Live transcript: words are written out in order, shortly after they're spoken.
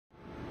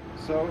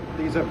So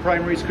these are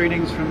primary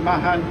screenings from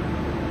Mahan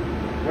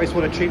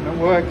Wastewater Treatment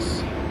Works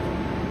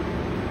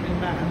in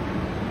Mahan.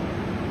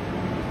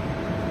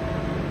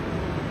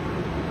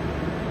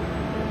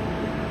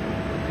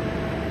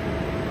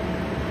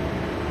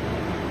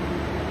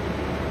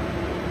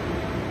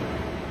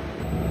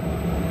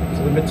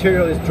 So the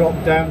material is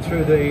dropped down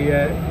through the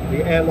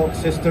airlock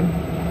system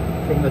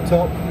from the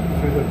top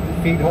through the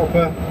feed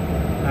hopper,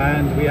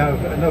 and we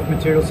have enough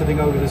material sitting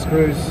over the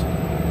screws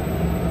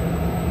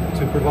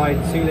to provide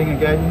sealing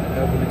again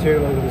of the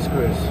material over the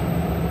screws.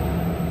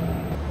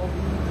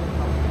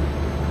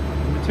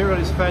 The material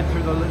is fed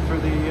through the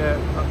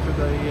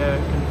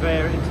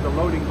conveyor into the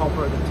loading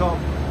hopper at the top.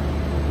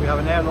 We have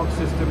an airlock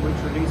system which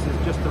releases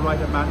just the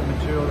right amount of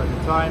material at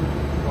a time,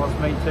 whilst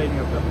maintaining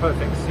a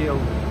perfect seal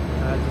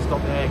to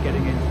stop the air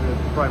getting into the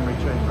primary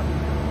chamber.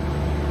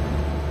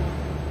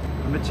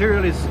 The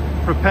material is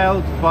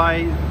propelled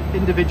by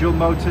individual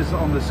motors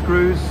on the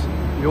screws,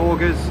 the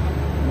augers.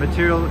 The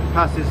material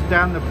passes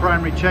down the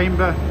primary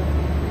chamber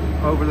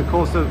over the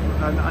course of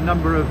a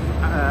number of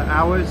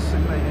hours.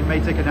 It may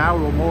take an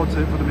hour or more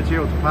for the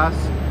material to pass.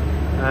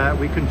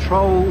 We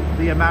control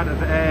the amount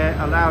of air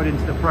allowed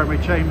into the primary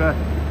chamber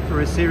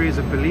through a series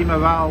of Belima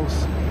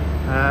valves.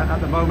 At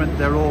the moment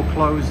they're all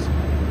closed,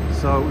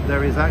 so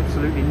there is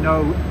absolutely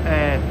no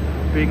air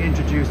being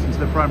introduced into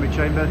the primary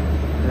chamber.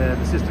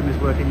 The system is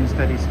working in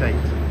steady state.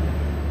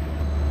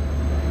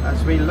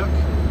 As we look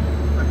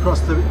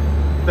across the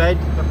bed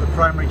of the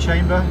primary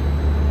chamber,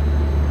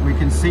 we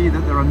can see that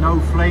there are no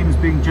flames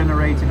being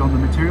generated on the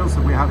material, so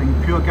we're having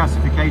pure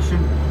gasification.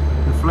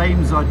 The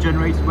flames are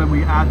generated when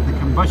we add the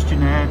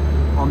combustion air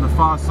on the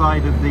far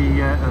side of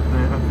the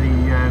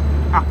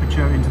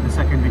aperture into the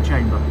secondary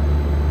chamber.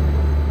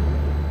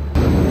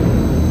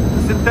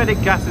 The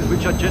synthetic gases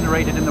which are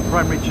generated in the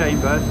primary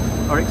chamber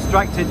are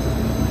extracted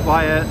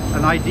via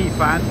an ID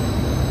fan,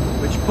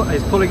 which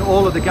is pulling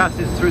all of the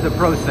gases through the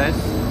process.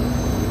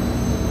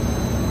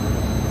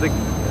 The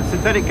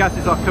synthetic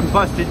gases are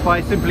combusted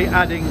by simply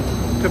adding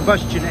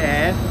combustion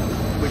air,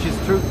 which is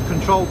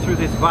controlled through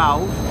this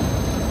valve.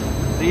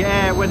 The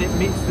air, when it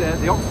meets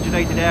the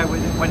oxygenated air,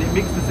 when it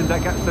meets the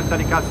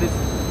synthetic gases,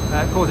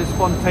 causes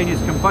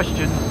spontaneous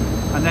combustion,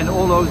 and then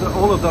all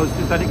of those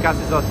synthetic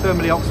gases are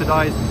thermally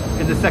oxidized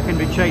in the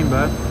secondary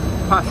chamber,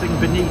 passing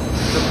beneath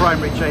the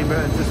primary chamber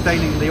and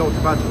sustaining the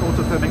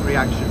autothermic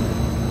reaction.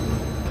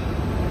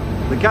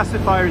 The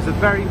gasifier is a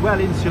very well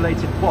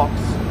insulated box,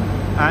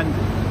 and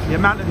the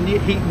amount of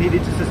heat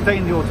needed to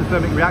sustain the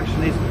autothermic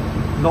reaction is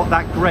not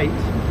that great.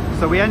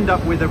 So we end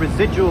up with a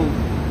residual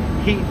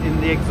heat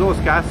in the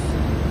exhaust gas,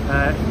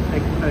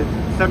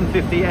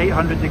 750,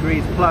 800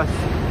 degrees plus.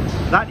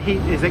 That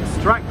heat is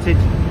extracted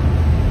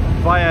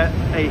via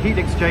a heat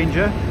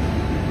exchanger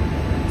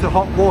to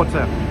hot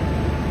water.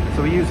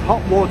 So we use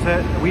hot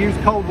water, we use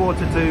cold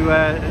water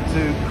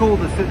to cool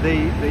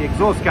the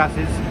exhaust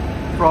gases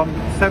from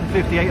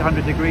 750,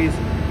 800 degrees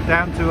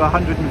down to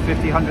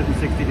 150,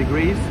 160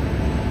 degrees.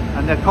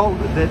 And they're cold.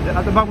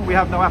 At the moment we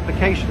have no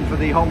application for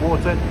the hot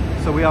water,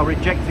 so we are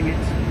rejecting it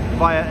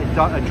via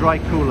a dry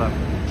cooler.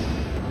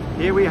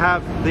 Here we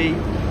have the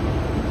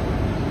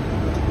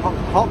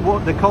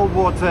cold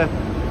water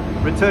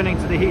returning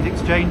to the heat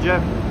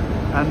exchanger,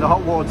 and the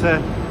hot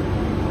water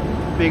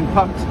being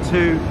pumped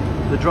to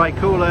the dry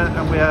cooler,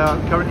 and we are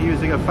currently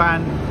using a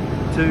fan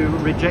to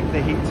reject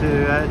the heat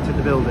to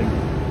the building.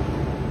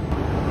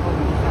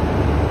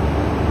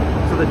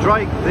 So the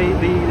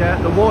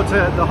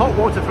hot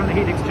water from the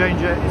heat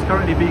exchanger is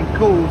currently being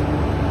cooled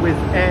with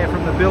air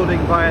from the building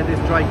via this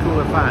dry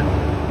cooler fan.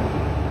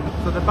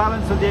 So the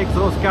balance of the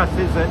exhaust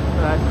gases,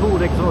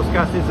 cooled exhaust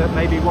gases at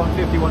maybe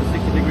 150,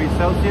 160 degrees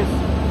Celsius,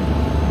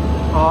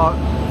 are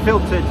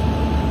filtered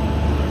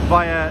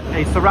via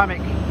a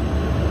ceramic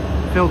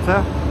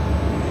filter.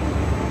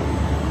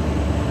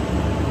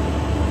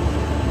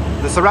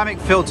 The ceramic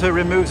filter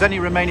removes any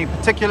remaining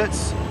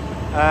particulates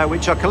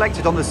which are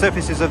collected on the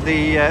surfaces of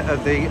the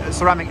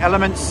ceramic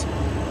elements.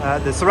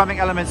 The ceramic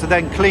elements are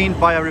then cleaned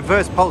by a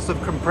reverse pulse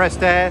of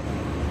compressed air,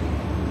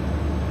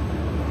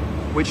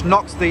 which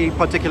knocks the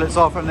particulates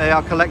off, and they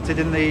are collected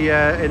in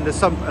the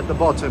sump at the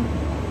bottom.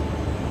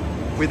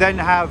 We then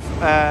have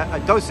a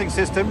dosing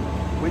system,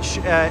 which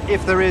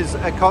if there is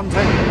a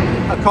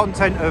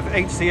content of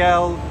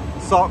HCl,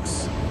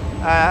 SOx,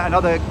 and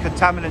other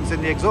contaminants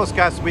in the exhaust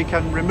gas, we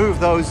can remove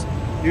those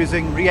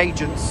using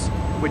reagents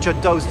which are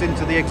dosed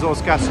into the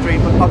exhaust gas stream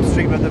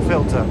upstream of the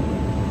filter.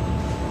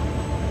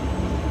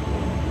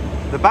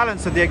 The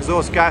balance of the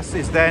exhaust gas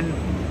is then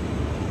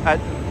at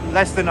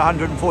less than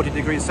 140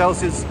 degrees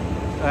Celsius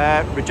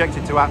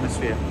rejected to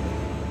atmosphere.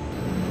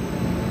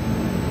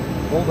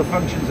 All the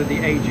functions of the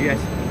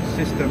AGS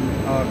system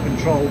are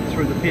controlled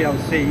through the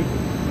PLC.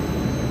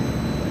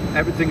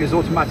 Everything is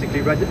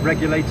automatically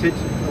regulated.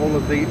 All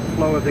of the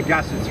flow of the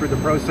gases through the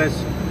process,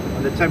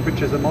 and the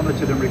temperatures are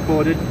monitored and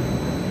recorded.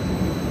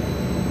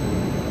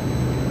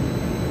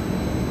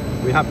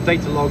 We have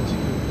data logged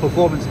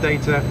performance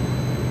data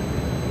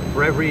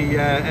for every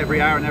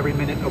hour and every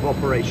minute of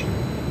operation.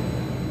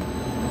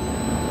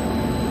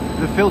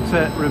 the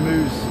filter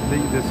removes,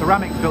 the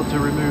ceramic filter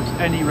removes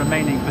any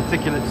remaining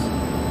particulates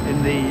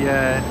in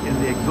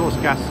the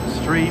exhaust gas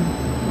stream,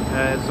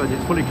 so that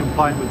it's fully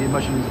compliant with the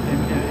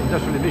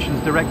Industrial Emissions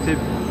Directive.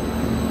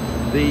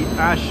 The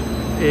ash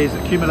is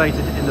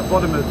accumulated in the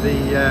bottom of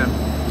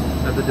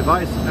the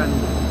device and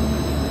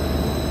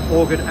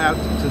augered out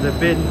to the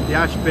bin, the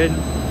ash bin,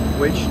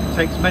 which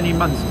takes many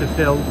months to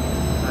fill.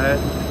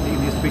 It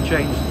needs to be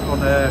changed on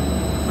a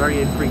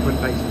very infrequent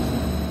basis.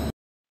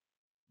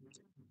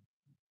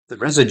 The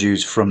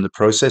residues from the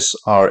process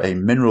are a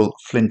mineral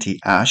flinty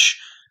ash,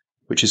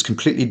 which is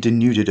completely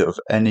denuded of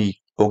any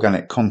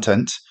organic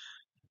content,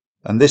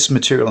 and this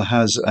material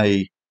has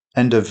a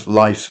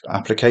end-of-life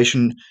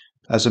application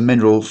as a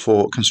mineral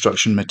for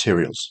construction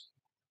materials.